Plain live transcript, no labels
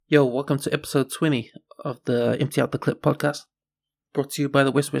Yo, welcome to episode 20 of the Empty Out the Clip podcast. Brought to you by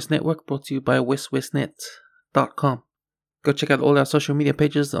the West West Network, brought to you by westwestnet.com. Go check out all our social media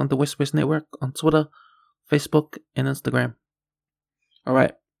pages on the West West Network on Twitter, Facebook, and Instagram.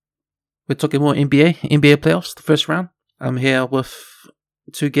 Alright, we're talking more NBA playoffs, the first round. I'm here with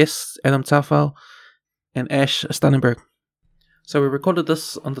two guests, Adam TAFAU and Ash STUNNENBERG. So we recorded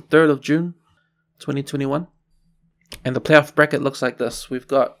this on the 3rd of June, 2021. And the playoff bracket looks like this. We've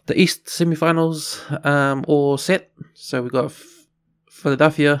got the East semifinals all set. So we've got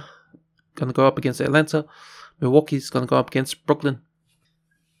Philadelphia going to go up against Atlanta. Milwaukee's going to go up against Brooklyn.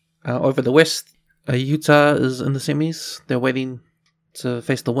 Over the West, Utah is in the semis. They're waiting to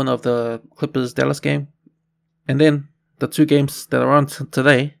face the winner of the Clippers-Dallas game. And then the two games that are on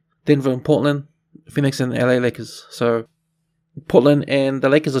today, Denver and Portland, Phoenix and LA Lakers. So Portland and the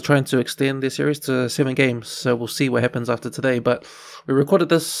Lakers are trying to extend their series to 7 games, so we'll see what happens after today. But we recorded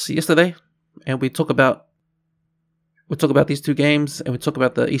this yesterday, and we talk about these two games, and we talk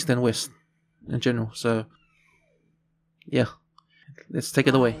about the East and West in general. So, yeah, let's take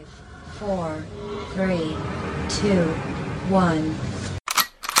it away. 4, 3, 2, 1.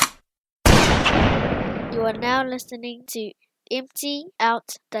 You are now listening to Empty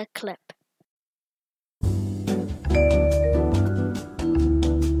Out the Clip.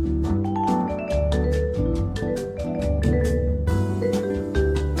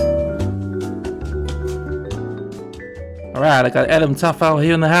 Alright, I got Adam TAFAU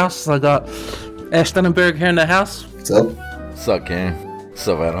here in the house. I got Ash STUNNENBERG here in the house. What's up? What's up, Ken? What's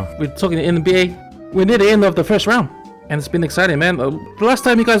up, Adam? We're talking the NBA. We're near the end of the first round, and it's been exciting, man. The last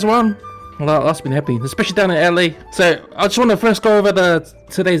time you guys were on, well, I've been happy, especially down in LA. So I just want to first go over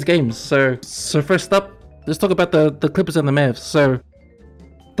today's games. So first up, let's talk about the Clippers and the Mavs. So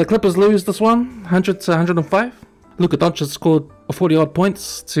the Clippers lose this one, 100 to 105. Luka Doncic scored 40-odd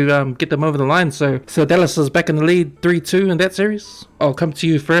points to get them over the line. So Dallas is back in the lead 3-2 in that series. I'll come to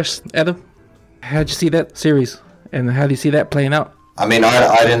you first, Adam. How'd you see that series? And how do you see that playing out? I mean,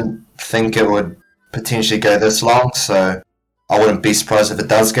 I didn't think it would potentially go this long, so I wouldn't be surprised if it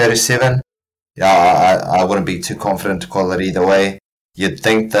does go to 7. Yeah, I wouldn't be too confident to call it either way. You'd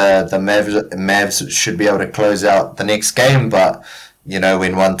think the Mavs should be able to close out the next game, but, you know,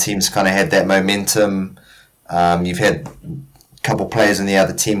 when one team's kind of had that momentum, you've had a couple players in the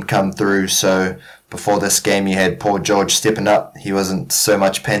other team come through. So before this game, you had Paul George stepping up. He wasn't so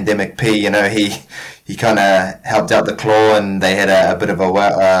much pandemic P, you know. He kind of helped out the claw, and they had a bit of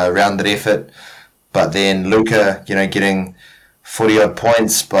a rounded effort. But then Luka, you know, getting 40-odd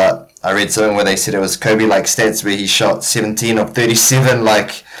points. But I read something where they said it was Kobe-like stats where he shot 17 of 37.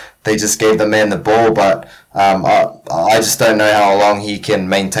 Like, they just gave the man the ball. But I just don't know how long he can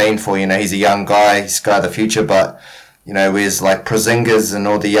maintain for. You know, he's a young guy, he's a guy of the future, but, you know, where's like Porzingis and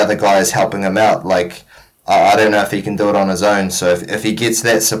all the other guys helping him out? Like, I don't know if he can do it on his own. So if he gets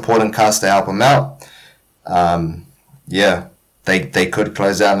that supporting cast to help him out, yeah, they could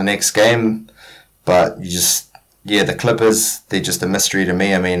close out in the next game. But the Clippers, they're just a mystery to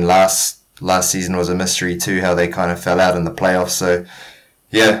me. I mean, last season was a mystery too, how they kind of fell out in the playoffs. So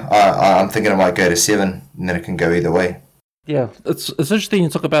yeah, I'm thinking it might go to 7, and then it can go either way. Yeah, it's interesting you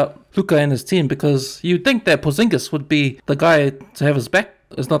talk about Luka and his team, because you'd think that Porzingis would be the guy to have his back.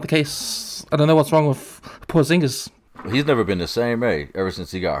 It's not the case. I don't know what's wrong with Porzingis. He's never been the same, ever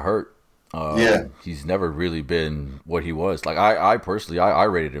since he got hurt. Yeah. He's never really been what he was. Like, I personally, I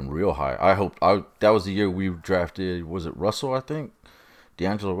rated him real high. That was the year we drafted, was it Russell, I think?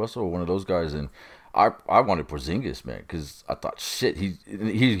 D'Angelo Russell, or one of those guys, and I wanted Porzingis, man, because I thought, shit,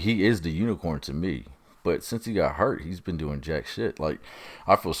 he is the unicorn to me. But since he got hurt, he's been doing jack shit. Like,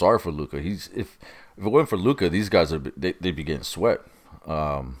 I feel sorry for Luka. If it wasn't for Luka, these guys they'd be getting swept.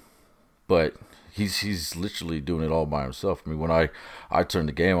 But he's literally doing it all by himself. I mean, when I turned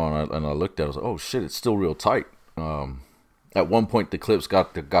the game on and I looked at it, I was like, oh shit, it's still real tight. At one point, the Clips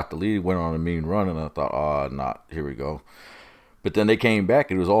got the lead, went on a mean run, and I thought, here we go. But then they came back.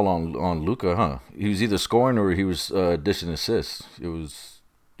 It was all on Luka, huh? He was either scoring or he was dishing assists. It was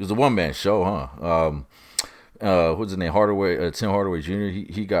a one-man show, huh? What's his name? Tim Hardaway Jr.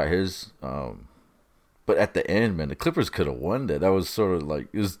 He got his. But at the end, man, the Clippers could have won that. That was sort of like,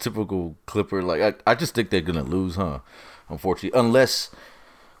 it was typical Clipper. Like, I just think they're gonna lose, huh? Unfortunately, unless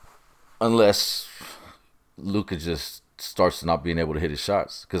Luka just starts not being able to hit his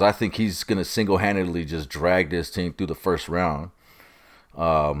shots, because I think he's gonna single-handedly just drag this team through the first round.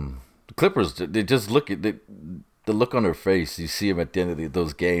 The Clippers, they just look at the look on their face. You see him at the end of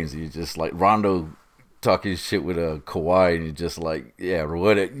those games. You just like Rondo talking shit with Kawhi, and you're just like, yeah,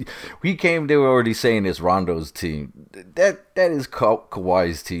 what? He came, they were already saying it's Rondo's team. That is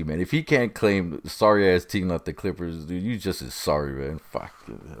Kawhi's team, man. If he can't claim sorry ass team like the Clippers, dude, you just is sorry, man. Fuck.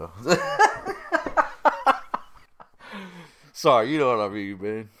 Sorry, you know what I mean,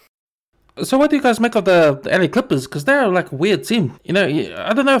 man. So what do you guys make of the LA Clippers? Because they're like a weird team. You know,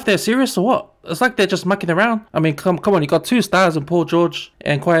 I don't know if they're serious or what. It's like they're just mucking around. I mean, come on, you got 2 stars in Paul George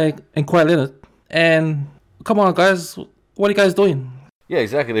and Kawhi Leonard. And come on, guys, what are you guys doing? Yeah,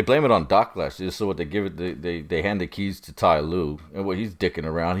 exactly. They blame it on Doc last year. So what they give it, they hand the keys to Ty Lue, and what he's dicking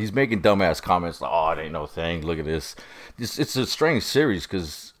around. He's making dumbass comments like, "Oh, it ain't no thing. Look at this." It's a strange series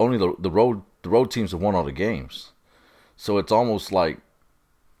because only the road teams have won all the games. So it's almost like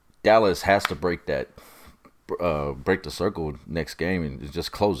Dallas has to break the circle next game and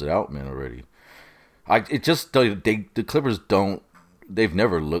just close it out, man. Already, the Clippers don't. They've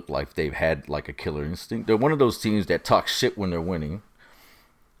never looked like they've had like a killer instinct. They're one of those teams that talk shit when they're winning,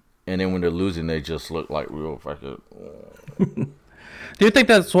 and then when they're losing, they just look like real fucking. Do you think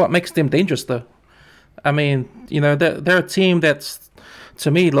that's what makes them dangerous, though? I mean, you know, they're a team that's, to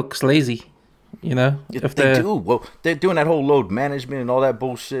me, looks lazy. You know, if they do, well, they're doing that whole load management and all that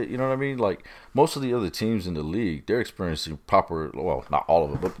bullshit. You know what I mean? Like most of the other teams in the league, they're experiencing well, not all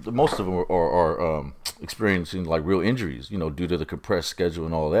of it, but most of them are experiencing like real injuries. You know, due to the compressed schedule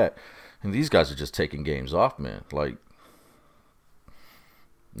and all that. And these guys are just taking games off, man. Like,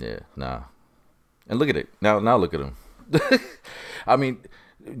 yeah, nah. And look at it now. Look at them. I mean.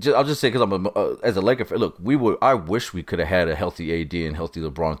 I'll just say because I'm as a Laker fan. Look, I wish we could have had a healthy AD and healthy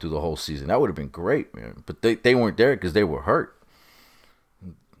LeBron through the whole season. That would have been great, man. But they weren't there because they were hurt.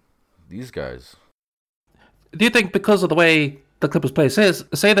 These guys. Do you think because of the way the Clippers play, say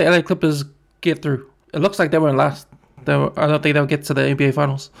the LA Clippers get through, it looks like they were in last. I don't think they'll get to the NBA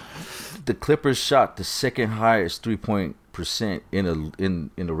Finals. The Clippers shot the second highest 3-point percent in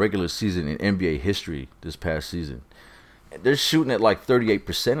the regular season in NBA history this past season. They're shooting at like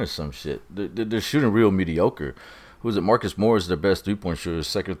 38% or some shit. They're shooting real mediocre. Who is it? Marcus Morris is their best 3-point shooter.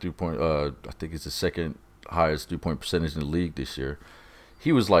 Second 3-point. I think it's the second highest 3-point percentage in the league this year.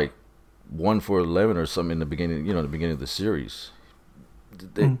 He was like 1 for 11 or something in the beginning. You know, the beginning of the series.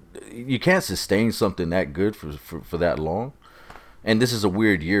 You can't sustain something that good for that long. And this is a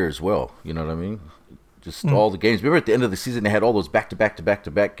weird year as well. You know what I mean? Just all the games. Remember at the end of the season they had all those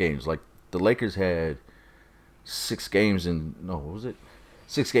back-to-back games. Like the Lakers had 6 games in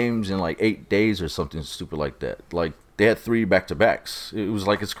 6 games in like 8 days or something stupid like that. Like they had 3 back-to-backs. It was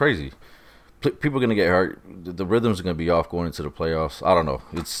like, it's crazy. People are gonna get hurt. The rhythms are gonna be off going into the playoffs. I don't know.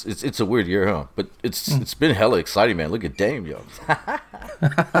 It's a weird year, huh? But it's been hella exciting, man. Look at Dame, yo.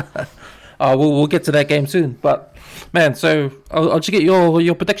 We'll get to that game soon. But man, so I'll just get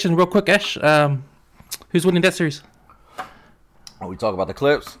your prediction real quick, Ash. Who's winning that series? We talk about the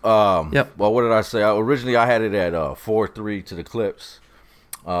Clips. Yep. Well, what did I say? Originally, I had it at 4-3 to the Clips.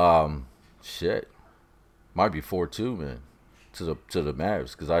 Shit, might be 4-2, man, to the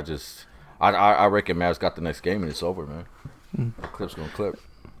Mavs because I reckon Mavs got the next game and it's over, man. Clips gonna clip.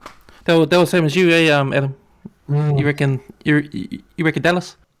 That was the same as you, Adam. You reckon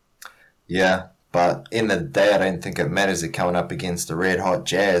Dallas? Yeah, but in the day, I don't think it matters. They're coming up against the red hot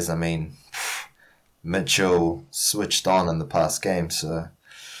Jazz. I mean, Mitchell switched on in the past game, so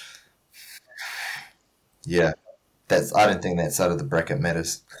yeah, I don't think that side of the bracket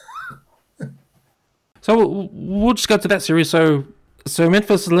matters. So we'll just go to that series. So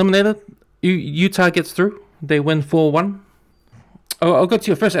Memphis eliminated. Utah gets through. They win 4-1. I'll go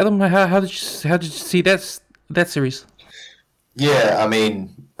to you first, Adam. How did you see that series? Yeah, I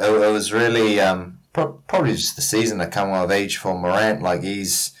mean, it was really probably just the season of coming of age for Morant. Like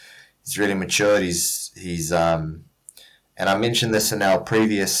he's really matured. He's and I mentioned this in our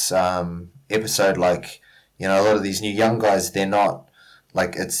previous episode. Like, you know, a lot of these new young guys, they're not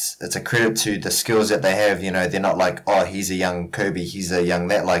like it's a credit to the skills that they have. You know, they're not like, oh, he's a young Kobe, he's a young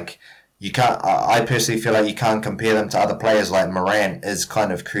that. Like you can't. I personally feel like you can't compare them to other players. Like Morant is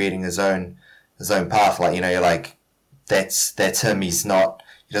kind of creating his own path. Like, you know, you're like that's him. He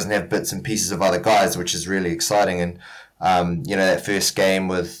doesn't have bits and pieces of other guys, which is really exciting. And you know, that first game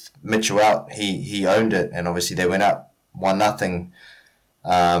with Mitchell out, he owned it, and obviously they went up 1-0,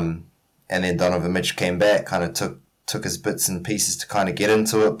 and then Donovan Mitchell came back, kind of took his bits and pieces to kind of get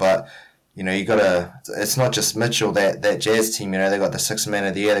into it. But you know, it's not just Mitchell, that Jazz team. You know, they got the 6th man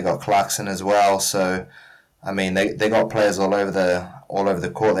of the year, they got Clarkson as well. So I mean, they got players all over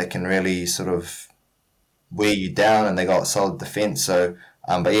the court that can really sort of wear you down, and they got solid defense. So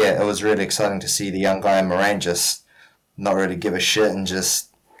but yeah, it was really exciting to see the young guy Morant just not really give a shit and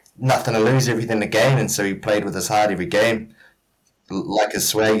just nothing to lose, everything to gain, and so he played with his heart every game. Like his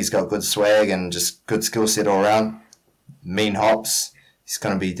swag, he's got good swag and just good skill set all around. Mean hops. He's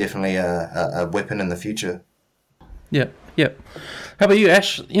going to be definitely a weapon in the future. Yeah, yeah. How about you,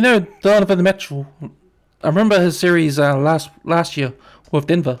 Ash? You know Donovan Mitchell. I remember his series last year with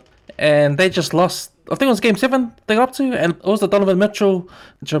Denver, and they just lost. I think it was Game 7 they got up to, and it was the Donovan Mitchell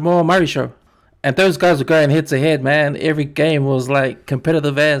Jamal Murray show. And those guys were going head to head, man. Every game was like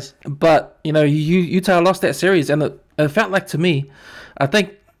competitive as. But Utah lost that series, and it felt like to me, I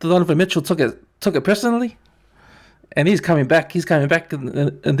think Donovan Mitchell took it personally, and he's coming back. He's coming back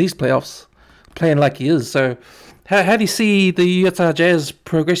in these playoffs, playing like he is. So, how do you see the Utah Jazz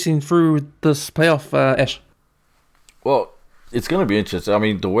progressing through this playoff, Ash? Well, it's going to be interesting. I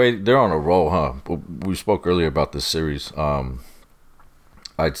mean, the way they're on a roll, huh? We spoke earlier about this series.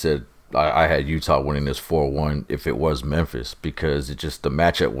 I'd said I had Utah winning this 4-1 if it was Memphis, because it just the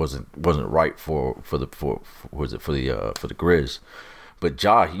matchup wasn't right for the Grizz. But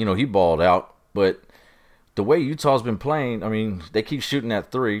Ja, he balled out. But the way Utah's been playing, I mean, they keep shooting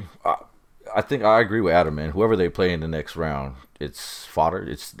that three. I think I agree with Adam, man. Whoever they play in the next round, it's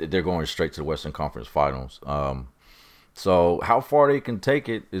fodder. They're going straight to the Western Conference Finals. So how far they can take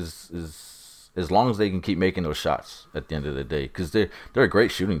it is as long as they can keep making those shots at the end of the day, because they're a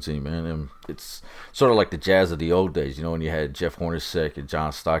great shooting team, man. And it's sort of like the Jazz of the old days, when you had Jeff Hornacek and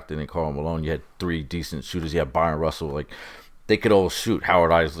John Stockton and Karl Malone. You had three decent shooters. You had Byron Russell. Like, they could all shoot.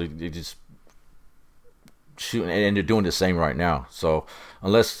 Howard Isley, they just shoot, and they're doing the same right now. So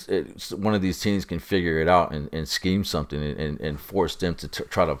unless one of these teams can figure it out and scheme something and force them to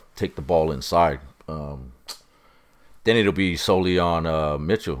try to take the ball inside, then it'll be solely on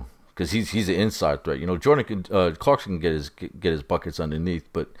Mitchell. Because he's an inside threat. Clarkson can get his buckets underneath,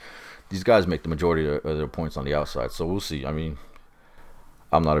 but these guys make the majority of their points on the outside. So we'll see. I mean,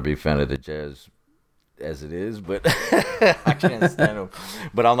 I'm not a big fan of the Jazz as it is, but I can't stand them.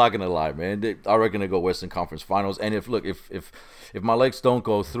 But I'm not gonna lie, man. I reckon they go Western Conference Finals. And if my legs don't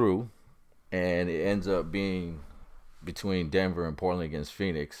go through, and it ends up being between Denver and Portland against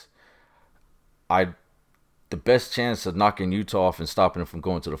Phoenix, the best chance of knocking Utah off and stopping them from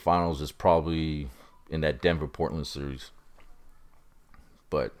going to the finals is probably in that Denver-Portland series.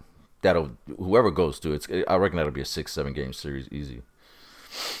 But whoever goes to it, I reckon that'll be a 6-7 game series easy.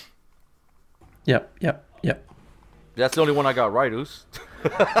 Yep. That's the only one I got right, Oos.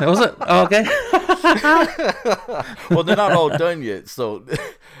 That was it? Oh, okay. Well, they're not all done yet, so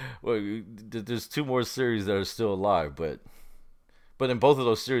there's 2 more series that are still alive, but in both of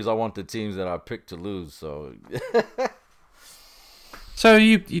those series, I want the teams that I picked to lose. So, so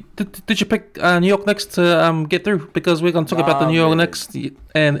did you pick New York Knicks to get through? Because we're gonna talk about the New York Knicks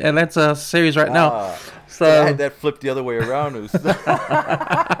and Atlanta series right now. So I had that flipped the other way around. But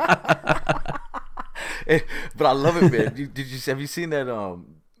I love it, man. Have you seen that?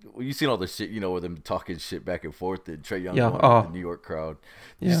 You seen all the shit, with them talking shit back and forth, and Trae Young going with the New York crowd.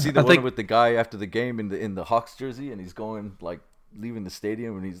 Did you see the one with the guy after the game in the Hawks jersey, and he's going like, leaving the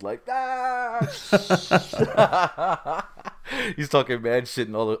stadium, and he's like, he's talking mad shit,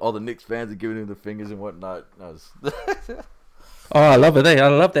 and all the Knicks fans are giving him the fingers and whatnot. Oh, I love it. I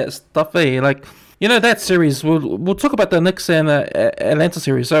love that stuff. Like, that series. We'll talk about the Knicks and Atlanta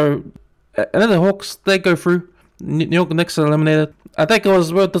series. So, Atlanta Hawks, they go through. New York Knicks are eliminated. I think it was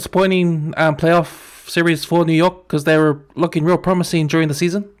a real disappointing playoff series for New York, because they were looking real promising during the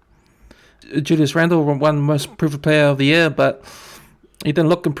season. Julius Randle won Most Improved Player of the Year, but he didn't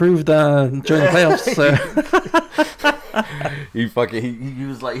look improved during the playoffs. So he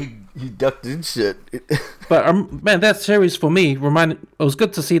was like he ducked in shit. But man, that series for me it was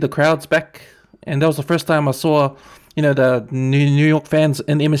good to see the crowds back, and that was the first time I saw the New York fans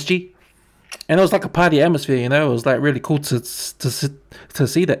in MSG, and it was like a party atmosphere. It was like really cool to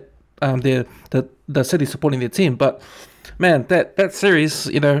see that the city supporting their team. But man, that series,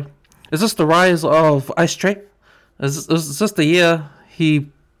 is this the rise of Ice Trae? Is this the year he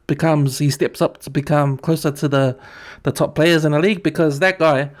steps up to become closer to the top players in the league? Because that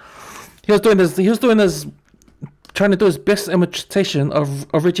guy, he was trying to do his best imitation of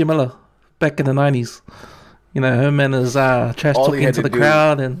Reggie Miller back in the 90s. Him and his trash talking to the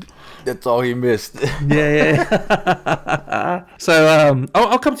crowd, and that's all he missed. Yeah. So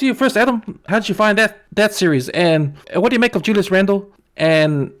I'll come to you first, Adam. How did you find that series, and what do you make of Julius Randle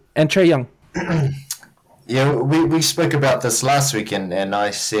and Trae Young? Yeah, we spoke about this last week, and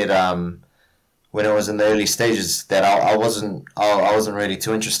I said when it was in the early stages that I wasn't really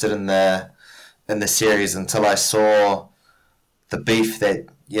too interested in the series until I saw the beef that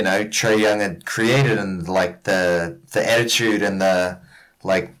Trae Young had created, and like the attitude and the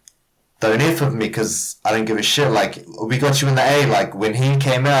like don't F with me because I don't give a shit. Like, we got you in the A. Like, when he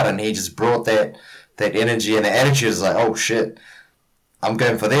came out and he just brought that energy and the attitude, is like, oh shit, I'm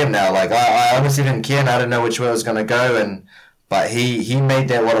going for them now. Like, I honestly didn't care and I didn't know which way it was going to go. But he made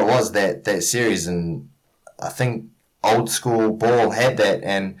that what it was, that series. And I think old school ball had that.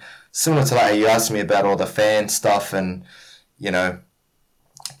 And similar to like you asked me about all the fan stuff and, you know,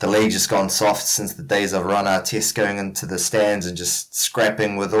 the league just gone soft since the days of Ron Artest going into the stands and just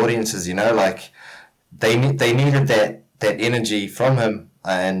scrapping with audiences, you know, like they needed that energy from him,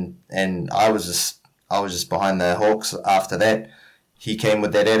 and I was just behind the Hawks after that. He came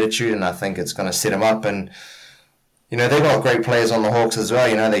with that attitude, and I think it's going to set him up. And you know, they got great players on the Hawks as well.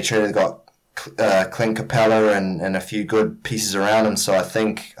 You know, they got Clint Capella and a few good pieces around him. So I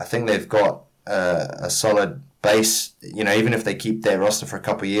think they've got a solid base, you know, even if they keep their roster for a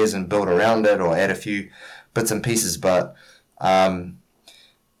couple of years and build around it or add a few bits and pieces. But yeah,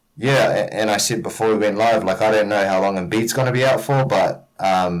 and I said before we went live, like, I don't know how long Embiid's going to be out for, but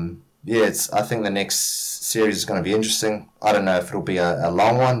yeah, I think the next series is going to be interesting. I don't know if it'll be a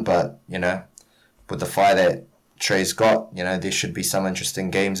long one, but you know, with the fire that Trey's got, you know, there should be some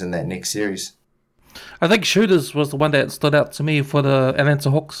interesting games in that next series. I think shooters was the one that stood out to me for the Atlanta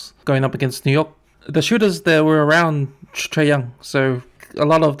Hawks going up against New York. The shooters that were around Trae Young, so a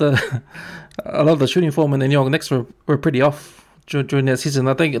lot of the shooting form in the New York Knicks were pretty off during that season.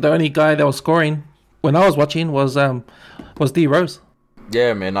 I think the only guy that was scoring when I was watching was D Rose.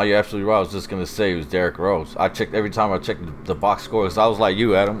 Yeah, man. No, you're absolutely right. I was just gonna say it was Derrick Rose. Every time I checked the box scores. I was like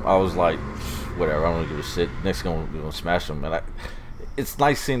you, Adam. I was like, whatever. I don't give a shit. Knicks gonna smash them. And it's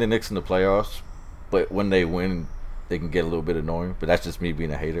nice seeing the Knicks in the playoffs, but when they win, they can get a little bit annoying. But that's just me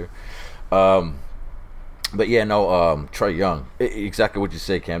being a hater. But yeah, no, Trae Young, exactly what you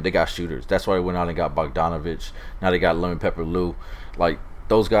say, Cam. They got shooters. That's why they went out and got Bogdanovich. Now they got Lemon Pepper Lou. Like,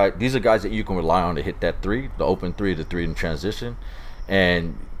 those guys, these are guys that you can rely on to hit that three, the open three, the three in transition.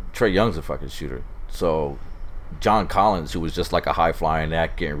 And Trae Young's a fucking shooter. So John Collins, who was just like a high-flying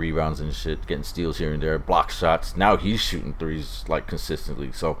act, getting rebounds and shit, getting steals here and there, block shots. Now he's shooting threes, like,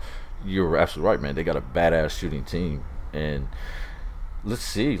 consistently. So you're absolutely right, man. They got a badass shooting team. And let's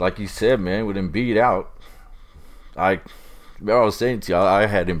see, like you said, man, with Embiid out, I was saying to you, I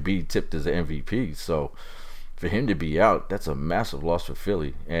had Embiid tipped as an MVP. So for him to be out, that's a massive loss for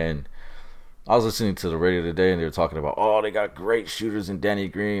Philly. And I was listening to the radio today, and they were talking about, oh, they got great shooters in Danny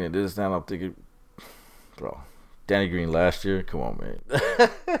Green and this and that. I'm thinking, bro, Danny Green last year, come on, man.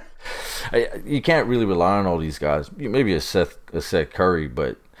 You can't really rely on all these guys. Maybe a Seth Curry,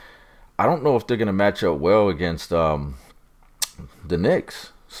 but I don't know if they're gonna match up well against the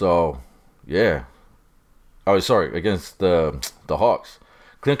Knicks. So yeah. Oh, sorry, against the Hawks.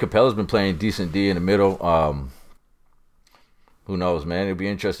 Clint Capella's been playing decent D in the middle. Who knows, man? It'll be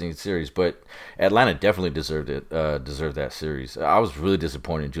an interesting series, but Atlanta definitely deserved that series. I was really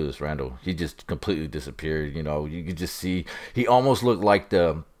disappointed in Julius Randle. He just completely disappeared. You know, you could just see he almost looked like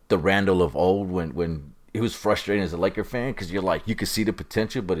the Randle of old when he was frustrated as a Laker fan, because you could see the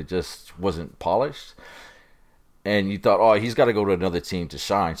potential, but it just wasn't polished. And you thought, oh, he's got to go to another team to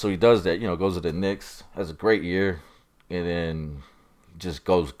shine. So he does that, goes to the Knicks, has a great year, and then just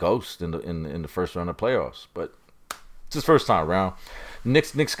goes ghost in the first round of playoffs. But it's his first time around.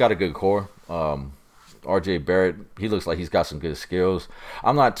 Knicks got a good core. R.J. Barrett, he looks like he's got some good skills.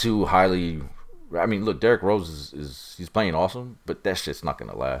 I'm not too highly. I mean, look, Derrick Rose he's playing awesome, but that shit's not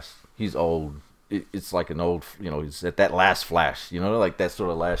gonna last. He's old. It's like an old, he's at that last flash, like that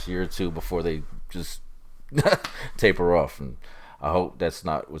sort of last year or two before they just taper off. And I hope that's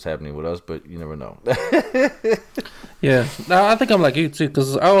not what's happening with us, but you never know. Yeah, no, I think I'm like you too,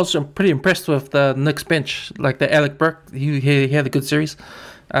 because I was pretty impressed with the Knicks bench, like the Alec Burke. He had a good series.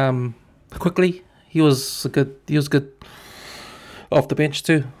 Quickly, he was good off the bench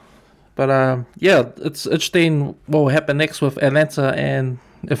too. But yeah, it's interesting what will happen next with Atlanta and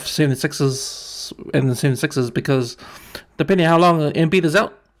if 76ers, because depending how long Embiid is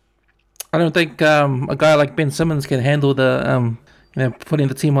out, I don't think a guy like Ben Simmons can handle the putting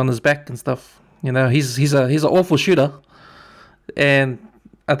the team on his back and stuff. He's an awful shooter, and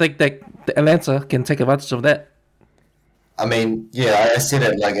I think that Atlanta can take advantage of that. I mean, yeah, I said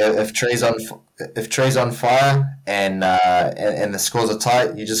it. Like, if Trey's on fire and the scores are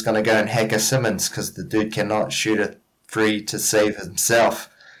tight, you're just gonna go and hack a Simmons, because the dude cannot shoot a free to save himself.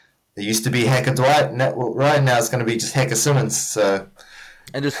 There used to be Hacker Dwight, and right now it's gonna be just Hacker Simmons. So.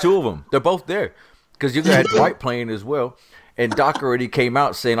 And there's two of them. They're both there. Because you got Dwight playing as well. And Doc already came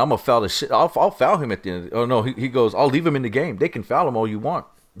out saying, I'm going to foul the shit. I'll foul him at the end. Oh, no. He goes, I'll leave him in the game. They can foul him all you want.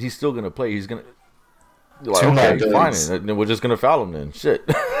 He's still going to play. He's going to. Like, okay, fine. Then we're just going to foul him then. Shit.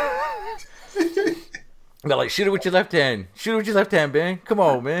 They're like, shoot it with your left hand. Shoot it with your left hand, man. Come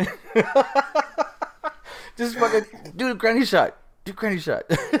on, man. Just fucking do the granny shot. Do granny shot.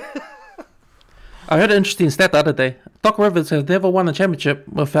 I heard an interesting stat the other day. Doc Rivers has never won a championship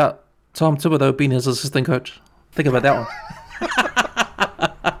without Tom Thibodeau being his assistant coach. Think about that one.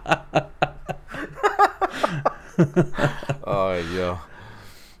 Oh, yeah.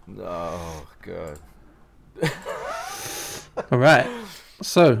 Oh, God. All right.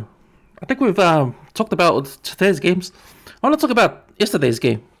 So, I think we've talked about today's games. I want to talk about yesterday's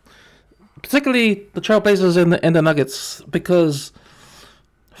game, particularly the Trailblazers and the Nuggets, because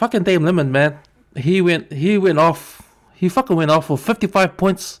fucking Dame Lemon, man, he went off. He fucking went off for 55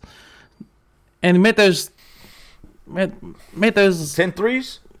 points, and he made those 10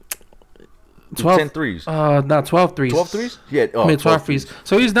 threes? 12 10 threes. No, 12 threes. 12 threes? Yeah, I mean 12 threes.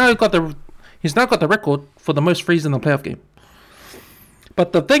 So he's now got the record for the most threes in the playoff game.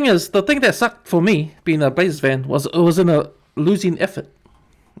 But the thing that sucked for me, being a Blazers fan, was it was in a losing effort,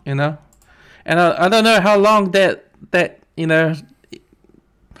 you know. And I don't know how long that you know.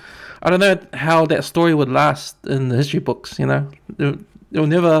 I don't know how that story would last in the history books, you know. No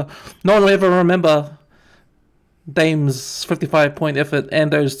one will ever remember Dame's 55-point effort and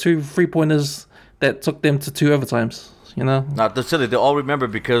those 2 3-pointers that took them to 2 overtimes, you know. Not the silly. They all remember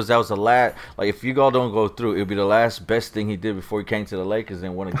because that was the last. Like, if you all don't go through, it'll be the last best thing he did before he came to the Lakers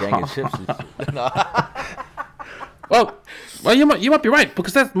and won a gang of chips. Well, you might be right,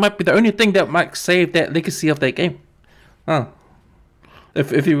 because that might be the only thing that might save that legacy of that game.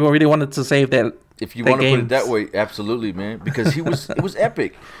 If you really wanted to save that. If you want to put it that way, absolutely, man. Because it was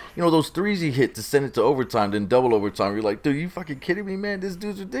epic. You know, those threes he hit to send it to overtime, then double overtime. You're like, dude, you fucking kidding me, man? This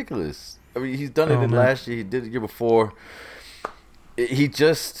dude's ridiculous. I mean, he's done it last year. He did it the year before.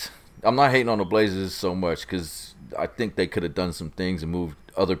 I'm not hating on the Blazers so much, because I think they could have done some things and moved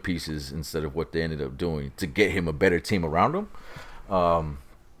other pieces instead of what they ended up doing to get him a better team around him.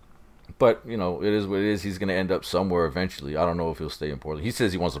 But, you know, it is what it is. He's going to end up somewhere eventually. I don't know if he'll stay in Portland. He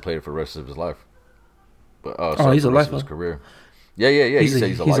says he wants to play it for the rest of his life. But, he's a lifer. His career. Yeah. He said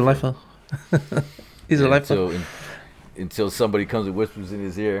he's a lifer. He's a lifer. Until somebody comes and whispers in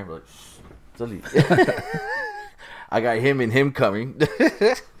his ear, like, Sully, I got him and him coming.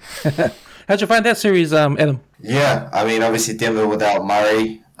 How'd you find that series, Adam? Yeah, I mean, obviously Denver without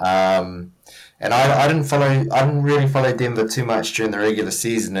Murray. And I didn't really follow Denver too much during the regular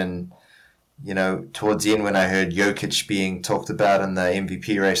season, and you know, towards the end when I heard Jokic being talked about in the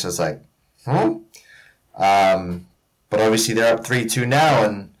MVP race, I was like, but obviously they're up 3-2 now,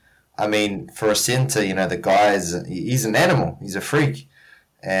 and I mean, for a center, you know, the guy he's an animal, he's a freak,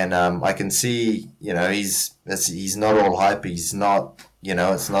 and I can see, you know, he's not all hype, he's not, you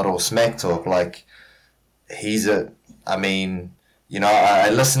know, it's not all smack talk, like I mean, you know, I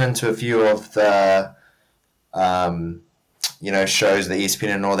listened to a few of the, you know, shows, the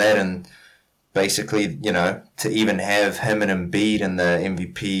ESPN and all that, and basically, you know, to even have him and Embiid in the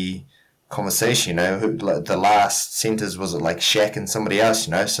MVP conversation, you know, the last centers, was it like Shaq and somebody else,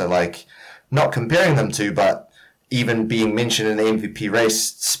 you know, so like, not comparing them to, but even being mentioned in the MVP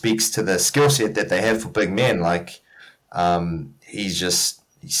race speaks to the skill set that they have for big men. Like, he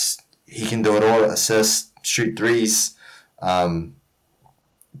can do it all, assist, shoot threes,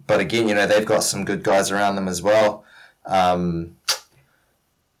 but again, you know, they've got some good guys around them as well.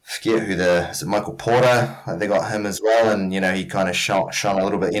 Forget who is it Michael Porter? They got him as well, and you know, he kind of shone a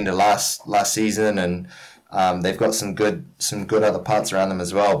little bit into last season, and they've got some good other parts around them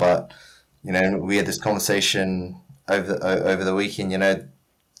as well. But you know, we had this conversation over the weekend. You know,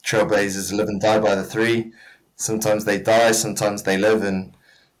 Trailblazers live and die by the 3. Sometimes they die, sometimes they live, and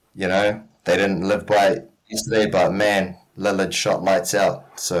you know, they didn't live by it yesterday. But man, Lillard shot lights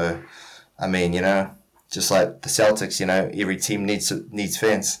out. So, I mean, you know, just like the Celtics, you know, every team needs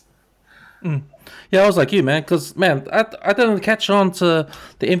fans. Yeah, I was like you, man, because, man, I didn't catch on to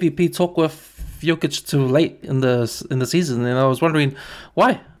the MVP talk with Jokic too late in the season, and I was wondering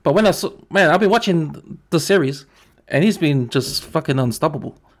why. But when I saw, man, I've been watching the series, and he's been just fucking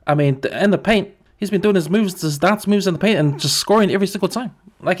unstoppable. I mean, in the paint, he's been doing his dance moves in the paint, and just scoring every single time.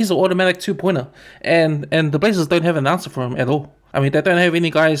 Like, he's an automatic 2-pointer, and the Blazers don't have an answer for him at all. I mean, they don't have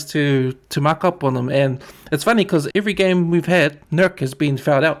any guys to mark up on him, and it's funny because every game we've had, Nurk has been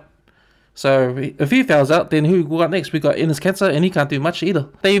fouled out. So if he fouls out, then who we got next? We got Enes Kanter, and he can't do much either.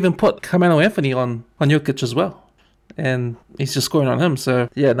 They even put Carmelo Anthony on Jokic as well, and he's just scoring on him. So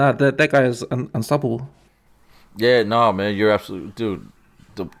yeah, that guy is unstoppable. Yeah, no, man, you're absolutely, dude.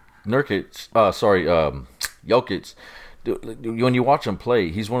 The Jokic, dude, when you watch him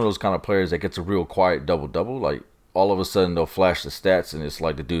play, he's one of those kind of players that gets a real quiet double-double. Like, all of a sudden they'll flash the stats and it's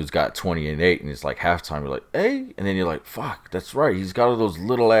like the dude's got 20 and 8 and it's like halftime. You're like, hey, and then you're like, fuck, that's right. He's got all those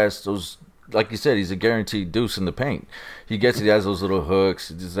little ass, those, like you said, he's a guaranteed deuce in the paint. He has those little hooks,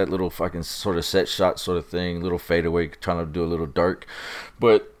 just that little fucking sort of set shot sort of thing, little fadeaway, trying to do a little dark.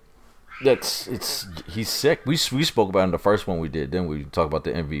 But he's sick. We spoke about it in the first one we did. Then we talked about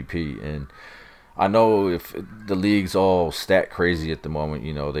the MVP, and I know if the league's all stat crazy at the moment,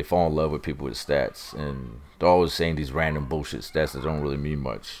 you know, they fall in love with people with stats, and they're always saying these random bullshit stats that don't really mean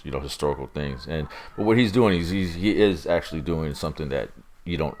much, you know, historical things. But what he's doing, he is actually doing something that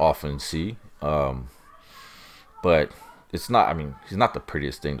you don't often see. But it's not. I mean, he's not the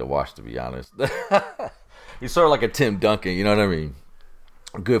prettiest thing to watch, to be honest. He's sort of like a Tim Duncan, you know what I mean?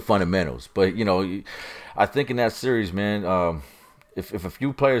 Good fundamentals, but you know, I think in that series, man, if a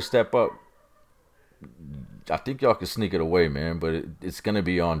few players step up, I think y'all can sneak it away, man. But it's gonna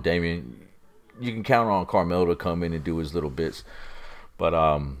be on Damian. You can count on Carmelo to come in and do his little bits, but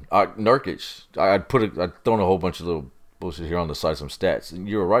Nurkic, I'd thrown a whole bunch of little bullshit here on the side, some stats. And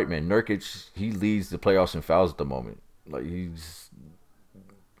you're right, man. Nurkic, he leads the playoffs in fouls at the moment. Like he's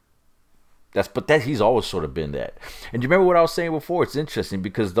always sort of been that. And you remember what I was saying before? It's interesting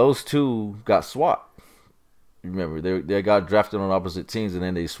because those two got swapped. You remember they got drafted on opposite teams and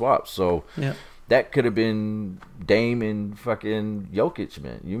then they swapped. So yeah, that could have been Dame and fucking Jokic,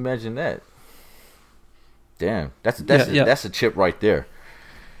 man. You imagine that? Damn, that's a chip right there.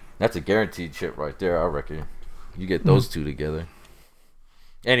 That's a guaranteed chip right there. I reckon you get those two together.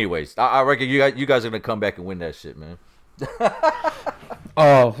 Anyways, I reckon you guys are gonna come back and win that shit, man.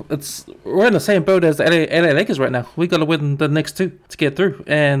 Oh, we're in the same boat as LA Lakers right now. We got to win the next two to get through,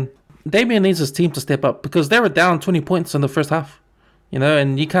 and Damian needs his team to step up because they were down 20 points in the first half, you know,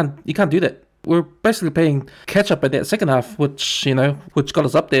 and you can't do that. We're basically playing catch up at that second half, which got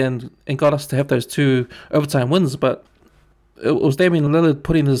us up there and got us to have those 2 overtime wins. But it was Damian Lillard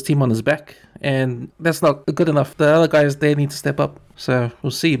putting his team on his back, and that's not good enough. The other guys, they need to step up. So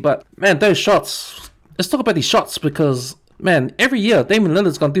we'll see. But man, those shots. Let's talk about these shots because, man, every year Damian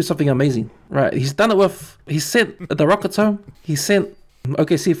Lillard's gonna do something amazing, right? He sent the Rockets home. He sent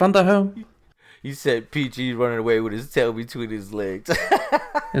OKC Thunder home. He said PG running away with his tail between his legs.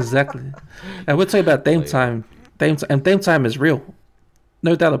 Exactly. And we're talking about Dame time. Dame time is real.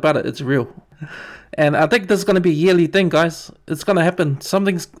 No doubt about it. It's real. And I think this is going to be a yearly thing, guys. It's going to happen.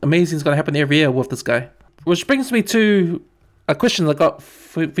 Something amazing is going to happen every year with this guy. Which brings me to a question I got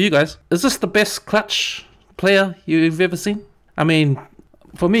for you guys. Is this the best clutch player you've ever seen? I mean,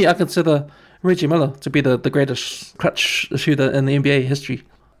 for me, I consider Reggie Miller to be the greatest clutch shooter in the NBA history.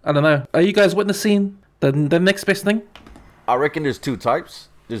 I don't know. Are you guys witnessing the next best thing? I reckon there's two types.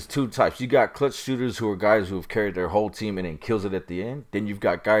 You got clutch shooters who are guys who have carried their whole team and then kills it at the end. Then you've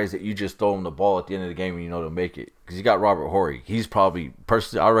got guys that you just throw them the ball at the end of the game and you know they'll make it. Because you got Robert Horry. He's probably,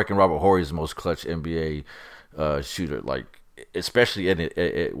 personally, I reckon Robert Horry is the most clutch NBA shooter. Like, especially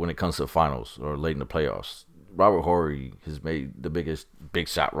when it comes to the finals or late in the playoffs. Robert Horry has made the biggest big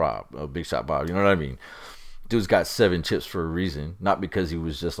shot Bob. You know what I mean? Dude's got 7 chips for a reason, not because he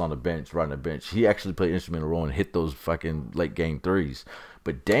was just on the bench, running the bench. He actually played an instrumental role and hit those fucking late game threes.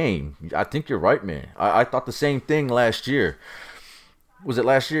 But Dame, I think you're right, man. I thought the same thing last year. Was it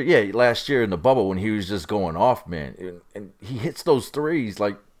last year? Yeah, last year in the bubble when he was just going off, man. And he hits those threes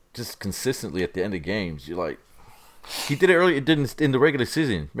like just consistently at the end of games. You're like, he did it early. It didn't in the regular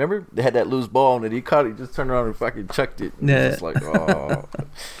season. Remember, they had that loose ball and he caught it. He just turned around and fucking chucked it. Yeah. It's like, oh.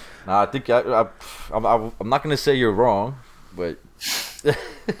 Nah, I think I'm not gonna say you're wrong, but but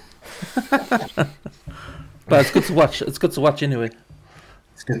it's good to watch. It's good to watch anyway.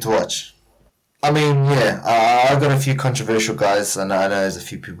 It's good to watch. I mean, yeah, I've got a few controversial guys, and I know there's a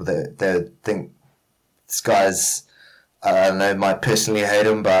few people that think this guy's, I don't know, might personally hate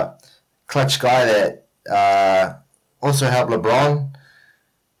him, but clutch guy that also helped LeBron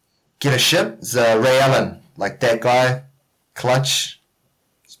get a ship is Ray Allen. Like that guy, clutch.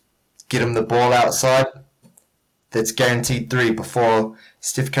 Get him the ball outside. That's guaranteed 3. Before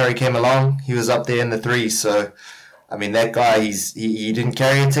Steph Curry came along, he was up there in the 3. So, I mean, that guy, he didn't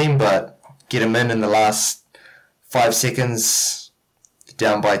carry a team, but get him in the last 5 seconds,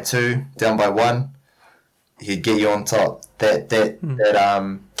 down by 2, down by 1, he'd get you on top.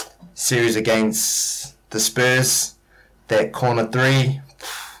 That series against the Spurs, that corner 3,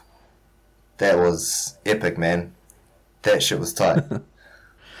 that was epic, man. That shit was tight.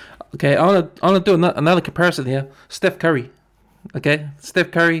 Okay, I wanna do another comparison here. Steph Curry. Okay,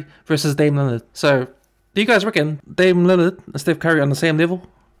 Steph Curry versus Dame Lillard. So, do you guys reckon Dame Lillard and Steph Curry on the same level?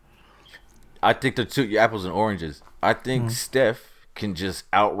 I think they're two apples and oranges. I think Steph can just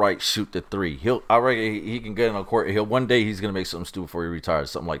outright shoot the three. I reckon he can get in the court. One day he's gonna make something stupid before he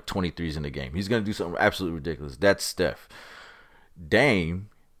retires. Something like 23s in the game. He's gonna do something absolutely ridiculous. That's Steph. Dame,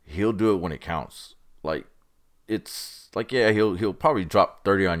 he'll do it when it counts. Like it's like he'll probably drop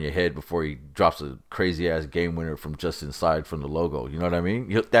 30 on your head before he drops a crazy ass game winner from just inside from the logo. You know what I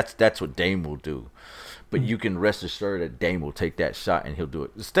mean? That's what Dame will do. But you can rest assured that Dame will take that shot and he'll do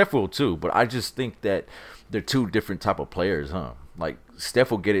it. Steph will too, but I just think that they're two different type of players, huh? Like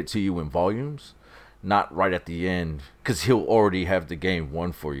Steph will get it to you in volumes, not right at the end, because he'll already have the game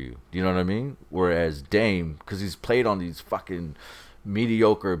won for you. Do you know what I mean? Whereas Dame, because he's played on these fucking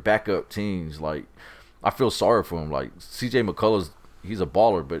mediocre backup teams, like I feel sorry for him. Like CJ he's a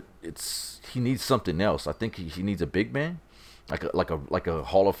baller, but he needs something else. I think he needs a big man. Like a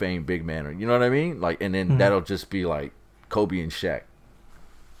Hall of Fame big man, or you know what I mean? Like, and then that'll just be like Kobe and Shaq.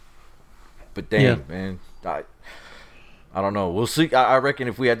 But damn, man, I don't know. We'll see. I reckon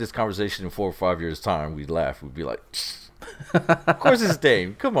if we had this conversation in 4 or 5 years' time, we'd laugh. We'd be like, "Of course it's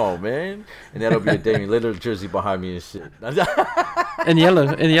Dame. Come on, man!" And that'll be a Dame Lillard jersey behind me and shit. In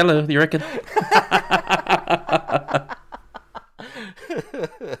yellow, you reckon?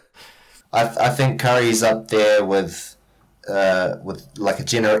 I think Curry's up there with like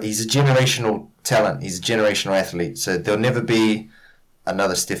he's a generational talent. He's a generational athlete. So there'll never be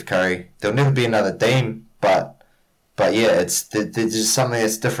another Steph Curry. There'll never be another Dame. But yeah, there's just something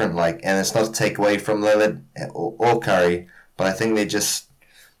that's different. Like, and it's not to take away from Lillard or Curry, but I think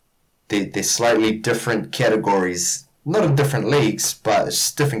they're slightly different categories. Not in different leagues, but it's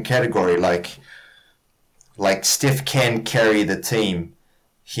just different category. Like Steph can carry the team.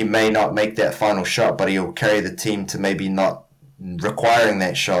 He may not make that final shot, but he'll carry the team to maybe not requiring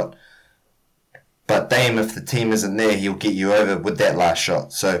that shot. But Dame, if the team isn't there, he'll get you over with that last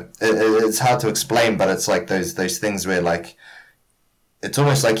shot. So it's hard to explain, but it's like those things where like it's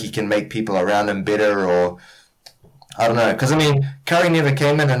almost like he can make people around him better, or I don't know. Because I mean, Curry never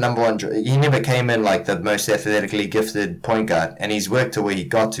came in a number one. He never came in like the most athletically gifted point guard, and he's worked to where he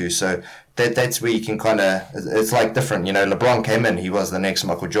got to. So that's where you can kind of, it's like different, you know. LeBron came in, he was the next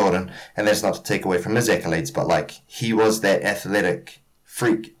Michael Jordan, and that's not to take away from his accolades, but like he was that athletic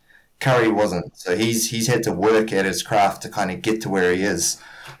freak. Curry wasn't, so he's had to work at his craft to kind of get to where he is.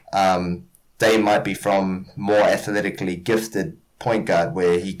 Dame might be from more athletically gifted point guard,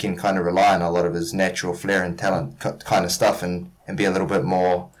 where he can kind of rely on a lot of his natural flair and talent kind of stuff, and be a little bit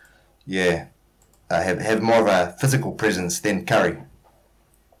more, have more of a physical presence than Curry.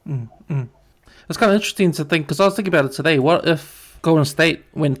 It's kind of interesting to think, because I was thinking about it today. What if Golden State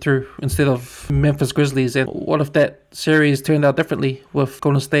went through instead of Memphis Grizzlies, and what if that series turned out differently with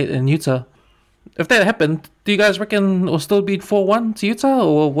Golden State and Utah? If that happened, do you guys reckon it will still be 4-1 to Utah,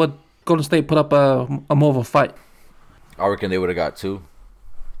 or would Golden State put up a more of a fight? I reckon they would have got 2.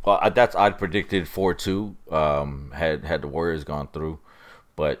 Well, I'd predicted 4-2 had the Warriors gone through,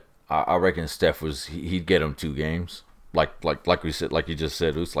 but I reckon Steph he'd get them 2 games. Like we said, like you just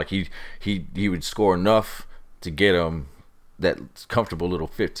said, it's like he would score enough to get him that comfortable little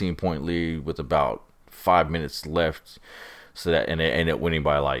 15-point lead with about 5 minutes left, so that and they end up winning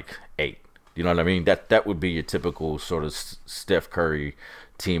by like 8. You know what I mean? That would be your typical sort of Steph Curry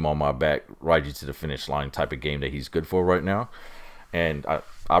team on my back, ride you to the finish line type of game that he's good for right now. And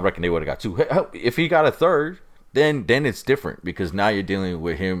I reckon they would have got 2. If he got a third, then it's different, because now you're dealing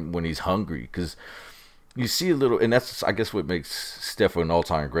with him when he's hungry. Because you see a little, and that's I guess what makes Steph an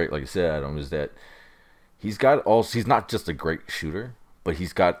all-time great, like you said, Adam, is that he's not just a great shooter, but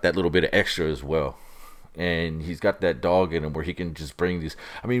he's got that little bit of extra as well. And he's got that dog in him where he can just bring these.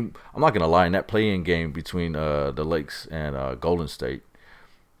 I mean, I'm not gonna lie, in that play-in game between the Lakes and Golden State,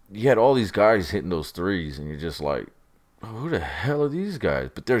 you had all these guys hitting those threes, and you're just like, oh, who the hell are these guys?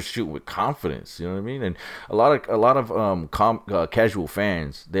 But they're shooting with confidence. You know what I mean? And a lot of casual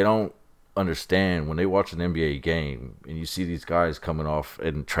fans, they don't understand when they watch an NBA game and you see these guys coming off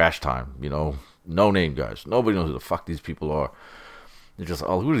in trash time. You know, no name guys. Nobody knows who the fuck these people are. They're just,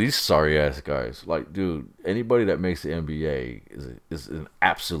 oh, who are these sorry ass guys? Like, dude, anybody that makes the NBA is an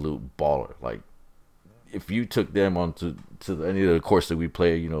absolute baller. Like, if you took them onto any of the courts that we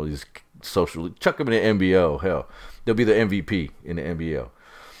play, you know, these social, chuck them in the NBL, hell, they'll be the MVP in the NBL.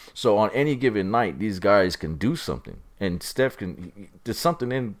 So on any given night, these guys can do something. And Steph there's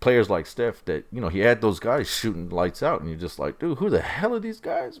something in players like Steph that, you know, he had those guys shooting lights out, and you're just like, dude, who the hell are these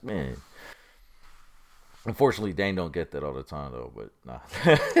guys, man? Unfortunately, Dane don't get that all the time, though, but nah.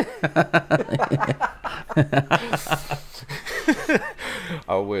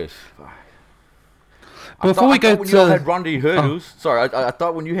 I wish. Before we go when to... you had Rodney Hood, I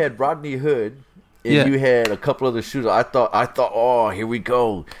thought when you had Rodney Hood and Yeah. you had a couple other shooters. I thought, oh, here we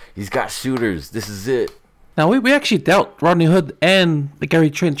go. He's got shooters. This is it. Now, we actually dealt Rodney Hood and Gary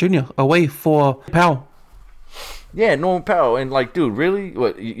Trent Jr. away for Powell. Yeah, Norman Powell. And, like, dude, really?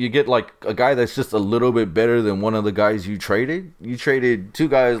 What, you get, like, a guy that's just a little bit better than one of the guys you traded? You traded two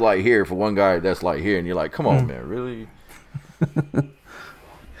guys like here for one guy that's like here, and you're like, come on, man, really?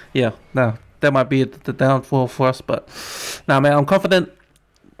 Yeah, no, that might be the downfall for us. But, nah, man, I'm confident.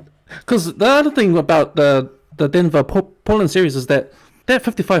 Because the other thing about the Denver Portland series is that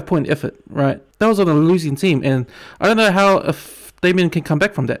 55-point effort, right? That was on a losing team. And I don't know how if Damian can come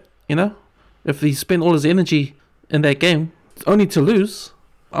back from that, you know? If he spent all his energy in that game only to lose,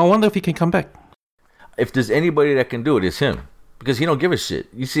 I wonder if he can come back. If there's anybody that can do it, it's him, because he don't give a shit.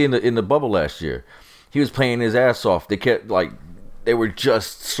 You see in the bubble last year, he was playing his ass off. They kept they were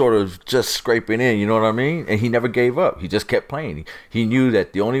just sort of just scraping in, you know what I mean? And he never gave up. He just kept playing. He knew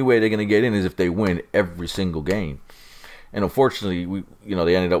that the only way they're gonna get in is if they win every single game. And unfortunately,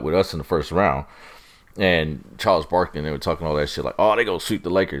 they ended up with us in the first round. And Charles Barkley, and they were talking all that shit like, oh, they go sweep the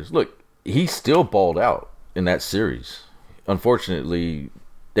Lakers. Look, he still balled out in that series. Unfortunately,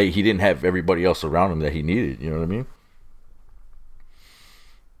 he didn't have everybody else around him that he needed. You know what I mean?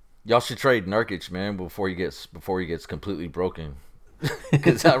 Y'all should trade Nurkic, man, before he gets completely broken.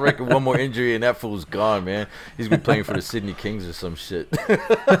 Because I reckon one more injury and that fool's gone, man. He's been playing for the Sydney Kings or some shit.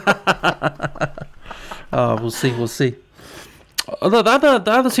 We'll see. The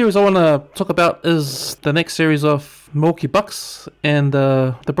other series I want to talk about is the next series of Milwaukee Bucks and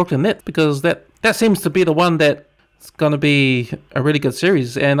the Brooklyn Nets, because that seems to be the one that's going to be a really good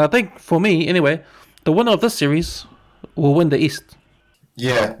series. And I think, for me anyway, the winner of this series will win the East.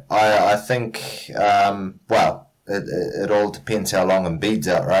 Yeah, I think, it all depends how long Embiid's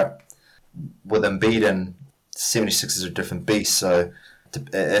out, right? With Embiid and 76ers are different beasts, so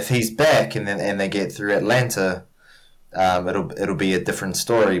if he's back and they get through Atlanta, it'll be a different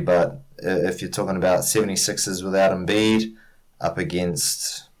story. But if you're talking about 76ers without Embiid up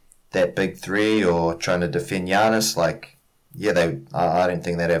against that big three or trying to defend Giannis, I don't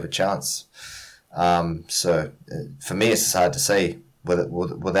think they'd have a chance. So for me, it's hard to say.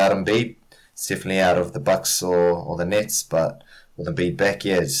 Without Embiid, it's definitely out of the Bucks or the Nets. But with Embiid back,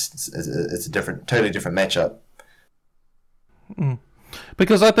 it's a totally different matchup.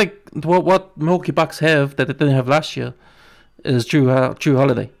 Because I think what Milwaukee Bucks have that they didn't have last year is Drew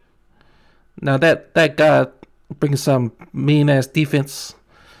Holiday. Now that guy brings some mean ass defense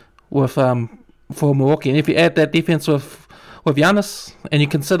with for Milwaukee, and if you add that defense with Giannis, and you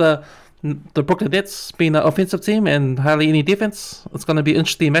consider the Brooklyn Nets being an offensive team and hardly any defense, it's going to be an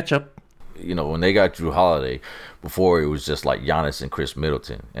interesting matchup. When they got Drew Holiday, before it was just like Giannis and Chris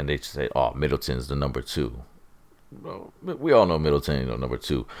Middleton, and they say, oh, Middleton's the number two. Well, we all know Middleton, number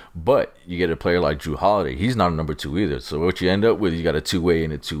two. But you get a player like Drew Holiday, he's not a number two either. So what you end up with, you got a 2A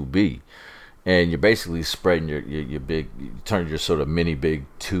and a 2B. And you're basically spreading your big, you turn your sort of mini big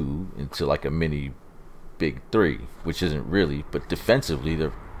two into like a mini big three, which isn't really, but defensively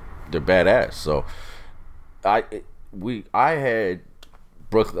they're badass. So I had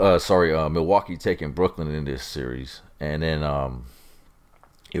Milwaukee taking Brooklyn in this series, and then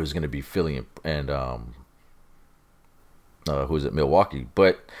it was going to be Philly and who is it, Milwaukee.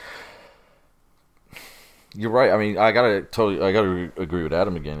 But you're right. I mean, I gotta agree with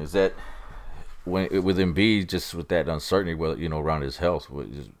Adam again. Is that with Embiid, just with that uncertainty, around his health,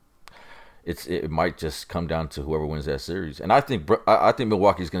 it might just come down to whoever wins that series. And I think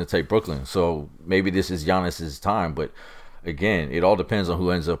Milwaukee's going to take Brooklyn. So maybe this is Giannis's time. But again, it all depends on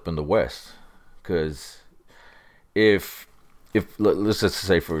who ends up in the West. Because if let's just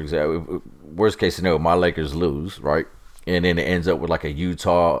say, for example, worst case scenario, my Lakers lose, right? And then it ends up with like a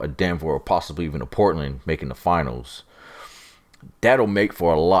Utah, a Denver, or possibly even a Portland making the finals. That'll make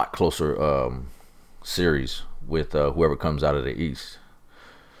for a lot closer series with whoever comes out of the East.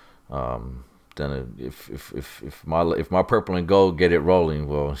 Then if my purple and gold get it rolling,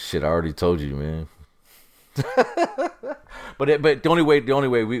 well, shit, I already told you, man. But the only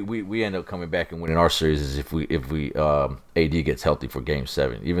way we end up coming back and winning our series is if we AD gets healthy for Game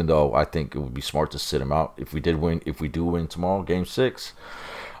 7. Even though I think it would be smart to sit him out. If we do win tomorrow, Game 6,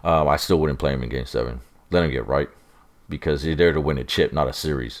 I still wouldn't play him in Game 7. Let him get right, because you're there to win a chip, not a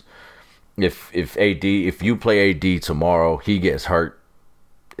series. If you play AD tomorrow, he gets hurt.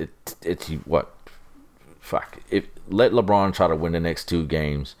 It's what? Fuck. Let LeBron try to win the next 2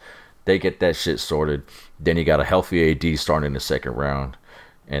 games. They get that shit sorted. Then you got a healthy AD starting in the second round.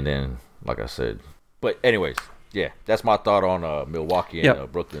 And then, like I said. But anyways, yeah, that's my thought on Milwaukee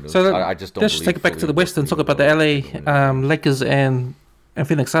and Brooklyn. So I just don't let's take it back to the West and talk about the LA Lakers and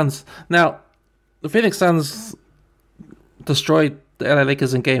Phoenix Suns. Now, the Phoenix Suns destroyed the LA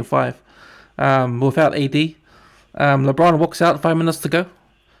Lakers in Game 5 without AD. LeBron walks out 5 minutes to go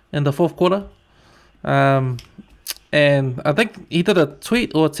in the fourth quarter. And I think he did a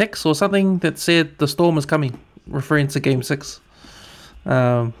tweet or a text or something that said the storm is coming, referring to Game 6.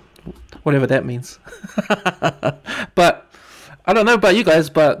 Whatever that means. But I don't know about you guys,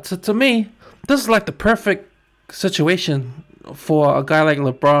 but to me, this is like the perfect situation for a guy like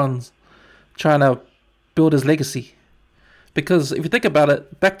LeBron trying to build his legacy. Because if you think about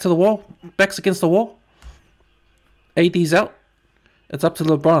it, backs against the wall, AD's out. It's up to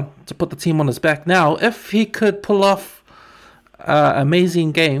LeBron to put the team on his back. Now, if he could pull off an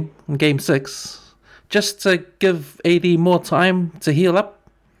amazing game in Game 6, just to give AD more time to heal up,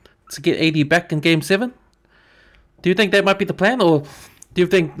 to get AD back in Game 7, do you think that might be the plan? Or do you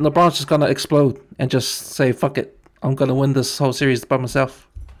think LeBron's just going to explode and just say, fuck it, I'm going to win this whole series by myself?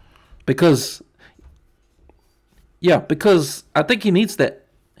 Because I think he needs that.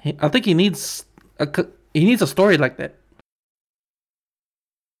 I think he needs a story like that.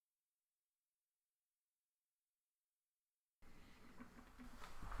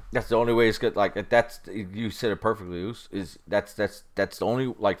 That's the only way it's good. Like that's, you said it perfectly. That's the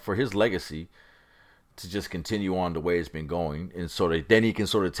only, like, for his legacy to just continue on the way it's been going, and sort of then he can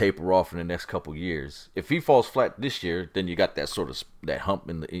sort of taper off in the next couple years. If he falls flat this year, then you got that sort of that hump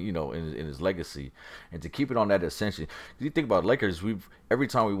in the, in his legacy, and to keep it on that ascension. If you think about Lakers, every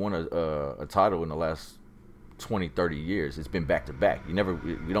time we won a title in the last 20, 30 years, it's been back to back. We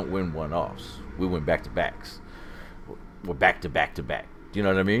don't win one offs. We win back to backs. We're back to back to back. You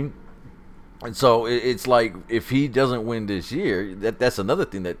know what I mean? And so it's like, if he doesn't win this year, that's another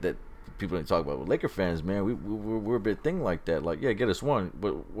thing that people ain't talk about. With Laker fans, man, we're a bit thing like that. Like, yeah, get us one,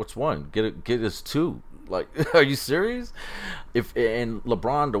 but what's one? Get us two. Like, are you serious? And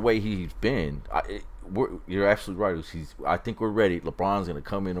LeBron, the way he's been, you're absolutely right. I think we're ready. LeBron's gonna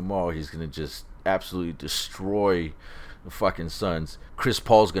come in tomorrow. He's gonna just absolutely destroy the fucking Suns. Chris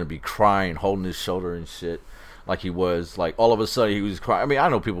Paul's gonna be crying, holding his shoulder and shit. Like he was, like, all of a sudden he was crying. I mean, I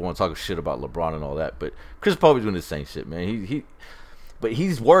know people want to talk shit about LeBron and all that, but Chris Paul be doing the same shit, man. But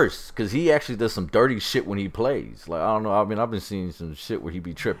he's worse because he actually does some dirty shit when he plays. Like, I don't know. I mean, I've been seeing some shit where he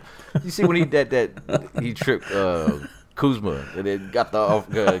be tripped. You see when he he tripped Kuzma and then got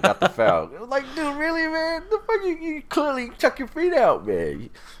the foul. It was like, dude, really, man? The fuck, you clearly chuck your feet out,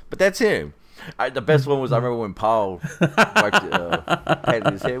 man. But that's him. The best one was, I remember when Paul had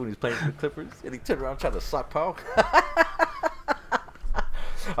his head when he was playing for the Clippers, and he turned around trying to sock Paul.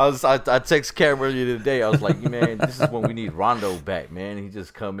 I text Cameron earlier today. I was like, man, this is when we need Rondo back, man. He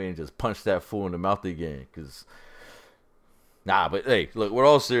just come in and just punch that fool in the mouth again. But hey, look, we're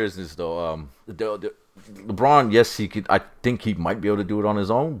all seriousness though. LeBron, yes, he could. I think he might be able to do it on his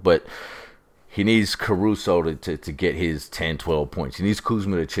own, but he needs Caruso to get his 10, 12 points. He needs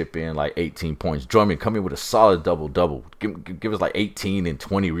Kuzma to chip in like 18 points. Drummond, come in with a solid double-double. Give us like 18 and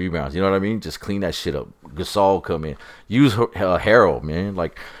 20 rebounds. You know what I mean? Just clean that shit up. Gasol, come in. Use Harold, man.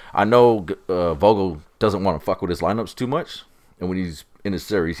 Like, I know Vogel doesn't want to fuck with his lineups too much. And when he's in a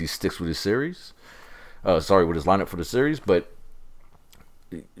series, he sticks with his series. With his lineup for the series. But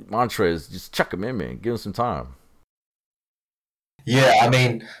Montrez, just chuck him in, man. Give him some time. Yeah, I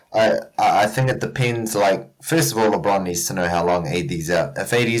mean, I think it depends. Like, first of all, LeBron needs to know how long AD's out.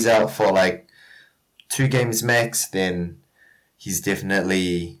 If AD's out for like 2 games max, then he's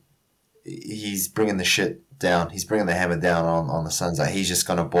bringing the shit down. He's bringing the hammer down on the Suns. Like, he's just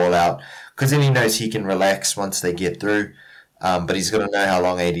gonna ball out because then he knows he can relax once they get through. But he's got to know how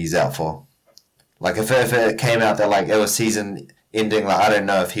long AD's out for. Like, if it came out that like it was season ending, like I don't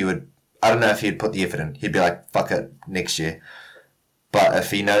know if he'd put the effort in. He'd be like, fuck it, next year. But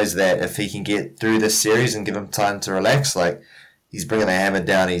if he knows that if he can get through this series and give him time to relax, like, he's bringing the hammer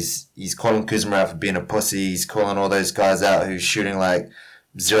down. He's calling Kuzma out for being a pussy. He's calling all those guys out who's shooting like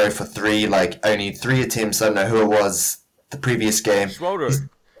 0 for 3, like only 3 attempts. I don't know who it was the previous game. Schroeder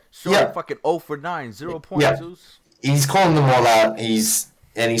fucking 0 for 9, 0 points. Yeah. He's calling them all out. He's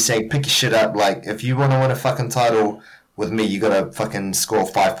saying, pick your shit up. Like, if you want to win a fucking title with me, you gotta fucking score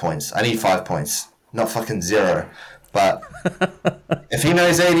 5 points. I need 5 points, not fucking 0. But if he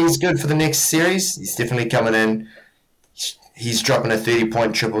knows AD is good for the next series, he's definitely coming in. He's dropping a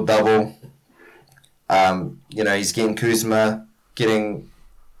 30-point triple-double. He's getting Kuzma,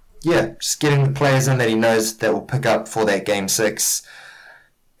 just getting the players in that he knows that will pick up for that Game 6.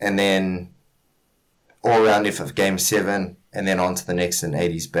 And then all-around effort for Game 7, and then on to the next, and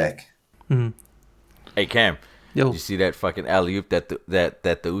AD's back. Mm-hmm. Hey, Cam, Yo. You see that fucking alley oop that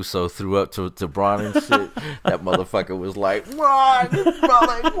the Uso threw up to Braun and shit. That motherfucker was like, "Run, bro,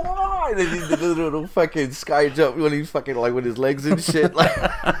 like run!" And he did the little fucking sky jump when he fucking like with his legs and shit, like.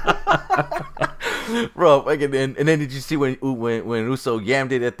 Bro, and then did you see when Uso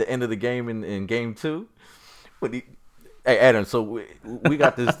yammed it at the end of the game in game 2? Hey Adam, so we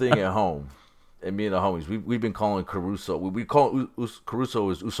got this thing at home, and me and the homies, we've been calling Caruso. We call Caruso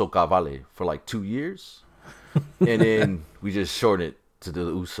is Uso Cavalli for like 2 years, and then we just shortened it to the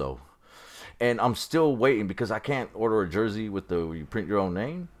Uso. And I'm still waiting because I can't order a jersey with you print your own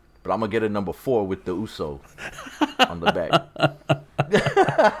name, but I'm gonna get a number 4 with the Uso on the back.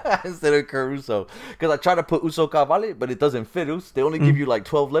 Instead of Caruso, because I try to put Uso Cavalli, but it doesn't fit. They only give you like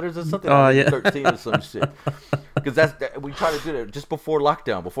 12 letters or something. Oh, yeah. 13 or some shit. Because we tried to do that just before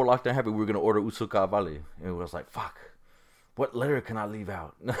lockdown. Before lockdown happened, we were gonna order Uso Cavalli, and we was like, "Fuck, what letter can I leave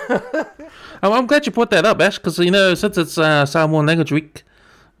out?" I'm glad you brought that up, Ash, because since it's Samoan language week,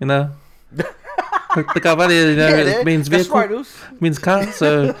 the Cavalli it means vehicle, right, means car,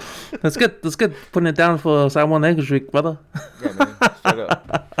 so that's good. That's good. Putting it down for Samoan language week, brother. Yeah, man. Straight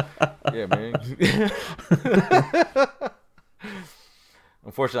up. Yeah, man.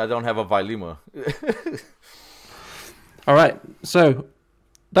 Unfortunately, I don't have a Vailima. All right. So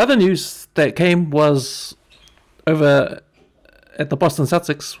the other news that came was over at the Boston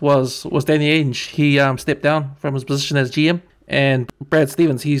Celtics was Danny Ainge. He stepped down from his position as GM, and Brad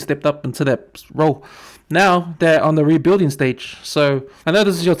Stevens, he stepped up into that role. Now they're on the rebuilding stage. So I know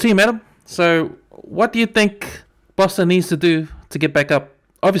this is your team, Adam. So what do you think Boston needs to do to get back up?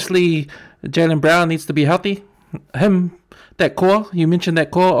 Obviously, Jaylen Brown needs to be healthy. That core, you mentioned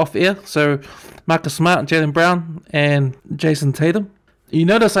that core off air. So Marcus Smart, Jaylen Brown, and Jason Tatum. You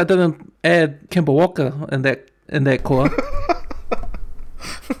notice I didn't add Kemba Walker in that core.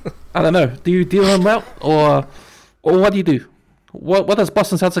 I don't know. Do you deal him out, or what do you do? What does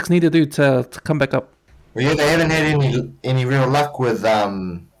Boston Celtics need to do to come back up? Well, yeah, they haven't had any real luck with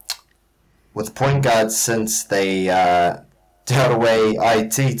point guards since they dealt away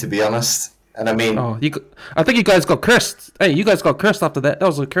IT, to be honest. And I mean, I think you guys got cursed. Hey, you guys got cursed after that. That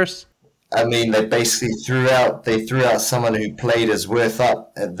was a curse. I mean, they basically threw out someone who played his worth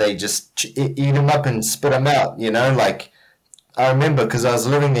up, and they just eat him up and spit him out. Like I remember because I was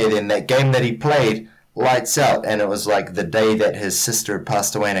living there then. That game that he played, lights out, and it was like the day that his sister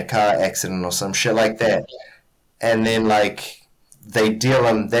passed away in a car accident or some shit like that. And then like they deal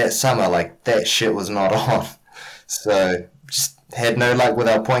him that summer, like that shit was not on. So just had no luck with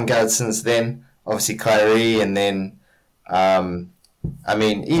our point guard since then. Obviously Kyrie, and then I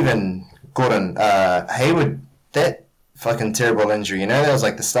mean even Gordon Hayward, that fucking terrible injury. That was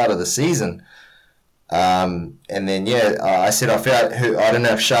like the start of the season. And then I said I don't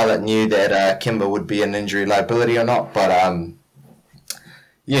know if Charlotte knew that Kemba would be an injury liability or not, but I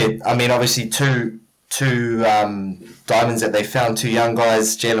mean obviously two diamonds that they found, two young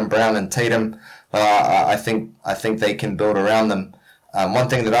guys, Jaylen Brown and Tatum. I think they can build around them. One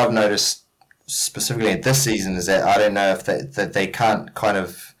thing that I've noticed specifically this season is that I don't know if that they can't kind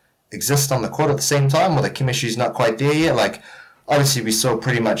of exist on the court at the same time, or the chemistry's not quite there yet. Like obviously we saw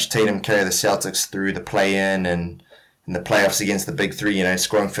pretty much Tatum carry the Celtics through the play-in and in the playoffs against the big three,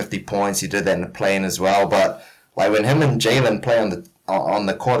 scoring 50 points. He did that in the play-in as well. But like when him and Jaylen play on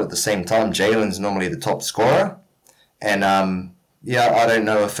the court at the same time, Jaylen's normally the top scorer. And I don't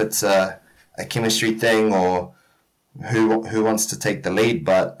know if it's a chemistry thing or who wants to take the lead,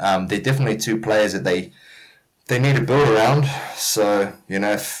 but they're definitely two players that they need to build around. So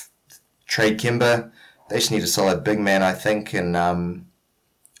if trade Kemba, they just need a solid big man, I think, and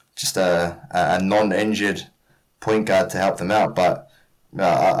just a non-injured point guard to help them out. But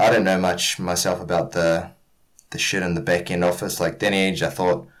I don't know much myself about the shit in the back end office. Like Danny Ainge, I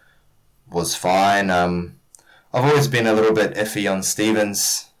thought was fine. I've always been a little bit iffy on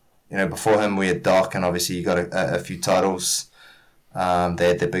Stevens. Before him we had Doc, and obviously you got a few titles. They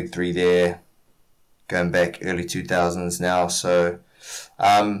had the big three there, going back early 2000s now. So.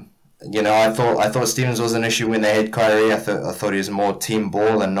 I thought Stevens was an issue when they had Kyrie. I thought he was more team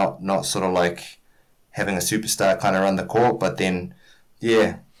ball and not sort of like having a superstar kind of run the court. But then,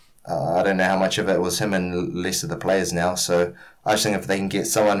 I don't know how much of it was him and less of the players now. So I just think if they can get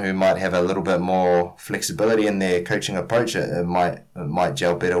someone who might have a little bit more flexibility in their coaching approach, it might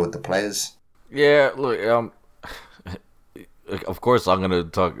gel better with the players. Yeah, look, of course I'm gonna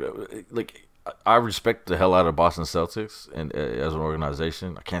talk like. I respect the hell out of Boston Celtics and as an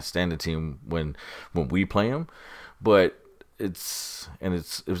organization. I can't stand the team when we play them, but it's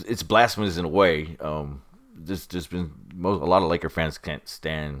blasphemous in a way. There's been a lot of Laker fans can't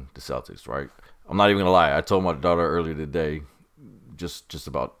stand the Celtics, right? I'm not even gonna lie. I told my daughter earlier today, just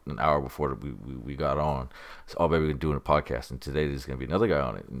about an hour before we got on. So, oh baby, we're doing a podcast, and today there's gonna be another guy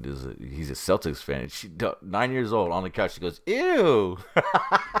on it. And he's a Celtics fan. And she 9 years old on the couch. She goes, "Ew."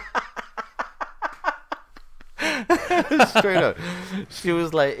 Straight up, she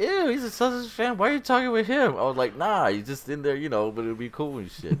was like, "Ew, he's a Celtics fan. Why are you talking with him?" I was like, "Nah, he's just in there, but it'll be cool and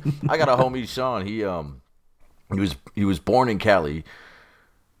shit." I got a homie, Sean. He was born in Cali,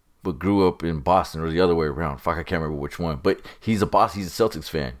 but grew up in Boston, or the other way around. Fuck, I can't remember which one. But he's a Celtics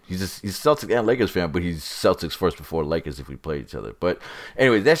fan. He's a Celtics and Lakers fan, but he's Celtics first before Lakers if we play each other. But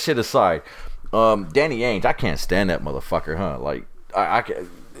anyway, that shit aside, Danny Ainge, I can't stand that motherfucker, huh? Like I can,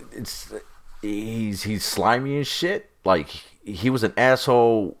 he's slimy and shit. Like he was an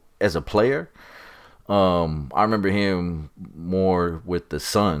asshole as a player. I remember him more with the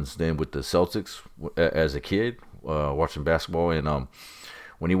Suns than with the Celtics as a kid, watching basketball. And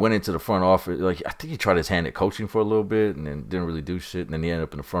when he went into the front office, like I think he tried his hand at coaching for a little bit and then didn't really do shit. And then he ended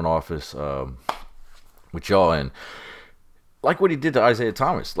up in the front office with y'all. And like what he did to Isaiah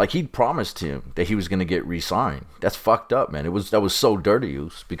Thomas, like he promised him that he was going to get re-signed. That's fucked up, man. That was so dirty,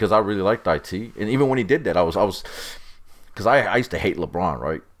 because I really liked IT. And even when he did that, I was because I used to hate LeBron,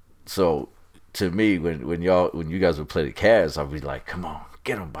 right? So to me, when you guys would play the Cavs, I'd be like, come on,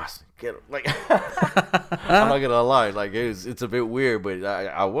 get him, Boston, get him. Like, I'm not gonna lie, like it's a bit weird, but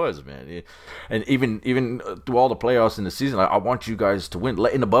I was, man. And even through all the playoffs in the season, I want you guys to win.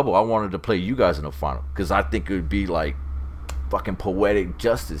 In the bubble, I wanted to play you guys in the final because I think it would be like fucking poetic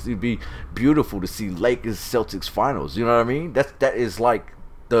justice. It'd be beautiful to see Lakers Celtics finals. You know what I mean? That is like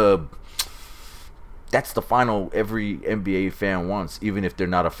that's the final every NBA fan wants, even if they're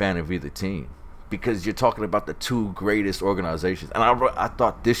not a fan of either team, because you're talking about the two greatest organizations. And I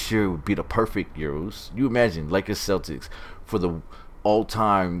thought this year would be the perfect year. You imagine Lakers Celtics for the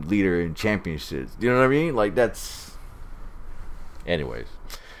all-time leader in championships. You know what I mean? Like that's. Anyways.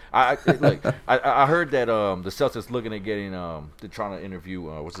 I heard that the Celtics looking at getting they're trying to interview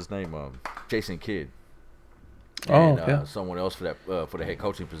what's his name, Jason Kidd, and someone else for that for the head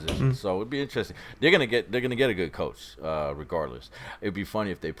coaching position. So it'd be interesting. They're gonna get a good coach regardless. It'd be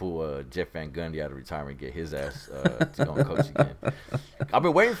funny if they pull Jeff Van Gundy out of retirement and get his ass to go and coach again. I've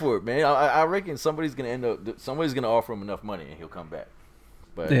been waiting for it, man. I reckon somebody's gonna offer him enough money and he'll come back.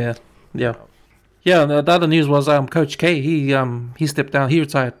 But yeah. Yeah, the other news was Coach K. He stepped down. He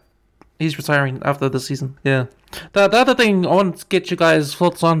retired. He's retiring after the season. Yeah. The other thing I want to get you guys'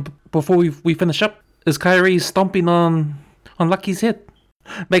 thoughts on before we finish up is Kyrie stomping on Lucky's head.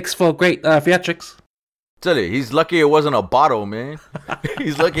 Makes for great theatrics. Tell you, he's lucky it wasn't a bottle, man.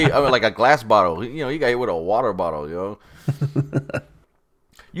 He's lucky, like a glass bottle. He got hit with a water bottle, yo.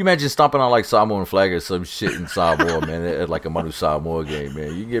 You imagine stomping on like Samoan flag or some shit in Samoa, man, at like a Manu Samoa game,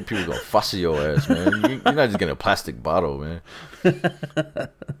 man. You get people going fussy your ass, man. You're not just getting a plastic bottle, man.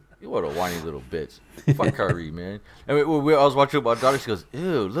 You what a whiny little bitch. Fuck Kyrie, man. I was watching with my daughter. She goes,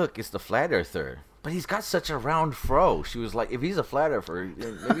 "Ew, look, it's the flat earther." But he's got such a round fro. She was like, if he's a flat earther,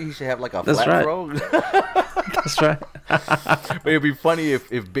 maybe he should have like a flat fro. That's right. But it'd be funny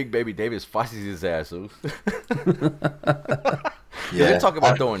if Big Baby Davis fusses his ass. Yeah, they're talking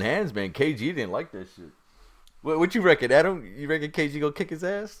about throwing hands, man. KG didn't like that shit. What you reckon, Adam? You reckon KG gonna kick his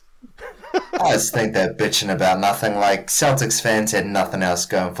ass? I just think they're bitching about nothing. Like, Celtics fans had nothing else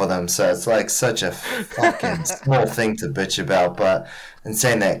going for them, so it's like such a fucking small thing to bitch about. But in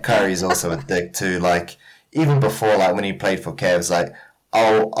saying that, Curry's also a dick too. Like, even before, like when he played for Cavs, like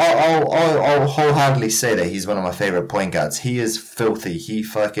I'll wholeheartedly say that he's one of my favorite point guards. He is filthy. He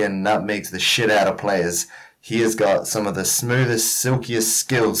fucking nutmegs the shit out of players. He has got some of the smoothest, silkiest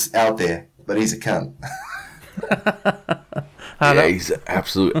skills out there, but he's a cunt. Yeah, he's an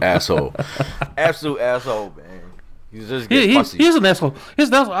absolute asshole. Absolute asshole, man. He's just fussy. He's an asshole. He's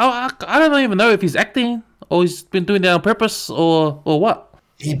an asshole. I don't even know if he's acting or he's been doing that on purpose or what.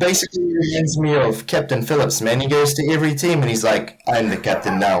 He basically reminds me of Captain Phillips, man. He goes to every team and he's like, I'm the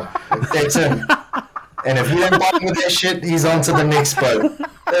captain now. That's him. And if you don't bother with that shit, he's on to the next boat.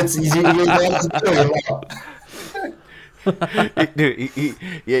 He's Dude,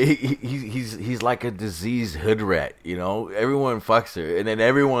 he's like a diseased hood rat, you know. Everyone fucks her, and then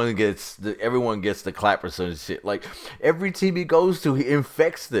everyone gets the clap or some shit. Like every team he goes to, he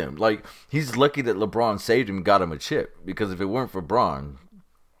infects them. Like he's lucky that LeBron saved him, and got him a chip. Because if it weren't for Bron,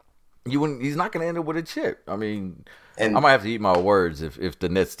 he's not gonna end up with a chip. I mean, I might have to eat my words if the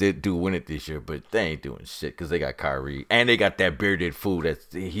Nets do win it this year, but they ain't doing shit because they got Kyrie and they got that bearded fool that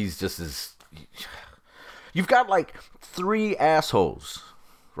he's just as. You've got like 3 assholes,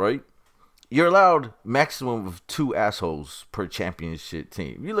 right? You're allowed maximum of 2 assholes per championship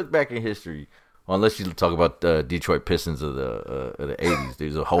team. You look back in history, Unless you talk about the Detroit Pistons of the 80s,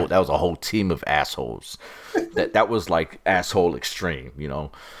 that was a whole team of assholes. That was like asshole extreme, you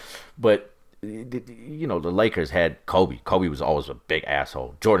know. But you know, the Lakers had Kobe. Kobe was always a big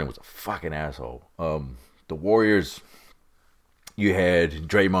asshole. Jordan was a fucking asshole. The Warriors, you had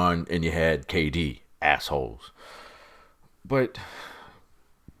Draymond and you had KD, assholes. But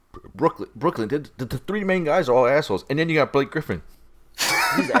Brooklyn, the three main guys are all assholes, and then you got Blake Griffin.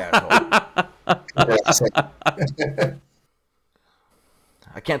 He's an asshole.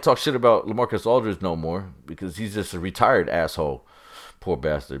 I can't talk shit about LaMarcus Aldridge no more because he's just a retired asshole. Poor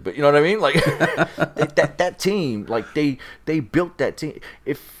bastard. But you know what I mean? Like that team, like they built that team.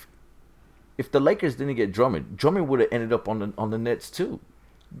 If the Lakers didn't get Drummond would have ended up on the Nets too.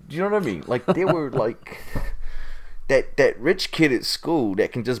 Do you know what I mean? Like they were like that rich kid at school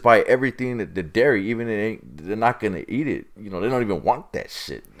that can just buy everything at the dairy, even if they're not gonna eat it. You know, they don't even want that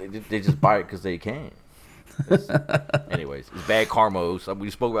shit. They just buy it because they can. Anyways, it's bad karma. We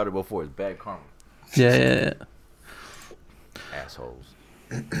spoke about it before. It's bad karma. Yeah. Assholes.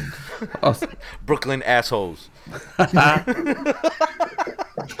 Oh. Brooklyn assholes.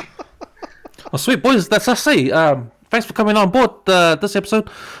 Well, sweet boys, that's us. Thanks for coming on board this episode.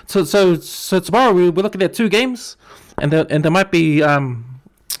 So tomorrow we're looking at 2 games, and there might be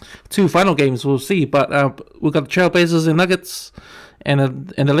 2 final games. We'll see. But we've got the Trailblazers and Nuggets,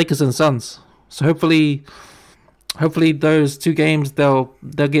 and the Lakers and Suns. So hopefully those 2 games they'll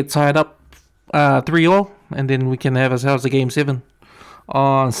get tied up 3-3, and then we can have ourselves a game 7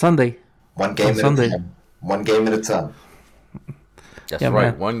 on Sunday. One game at a time. One game at a time. That's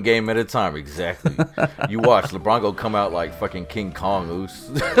right. Man. One game at a time. Exactly. You watch LeBron go come out like fucking King Kong, Oos.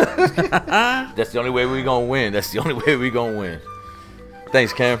 That's the only way we gonna win.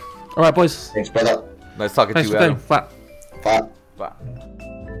 Thanks, Cam. All right, boys. Thanks, brother. Nice talking to you, Adam. Bye. Bye. Bye.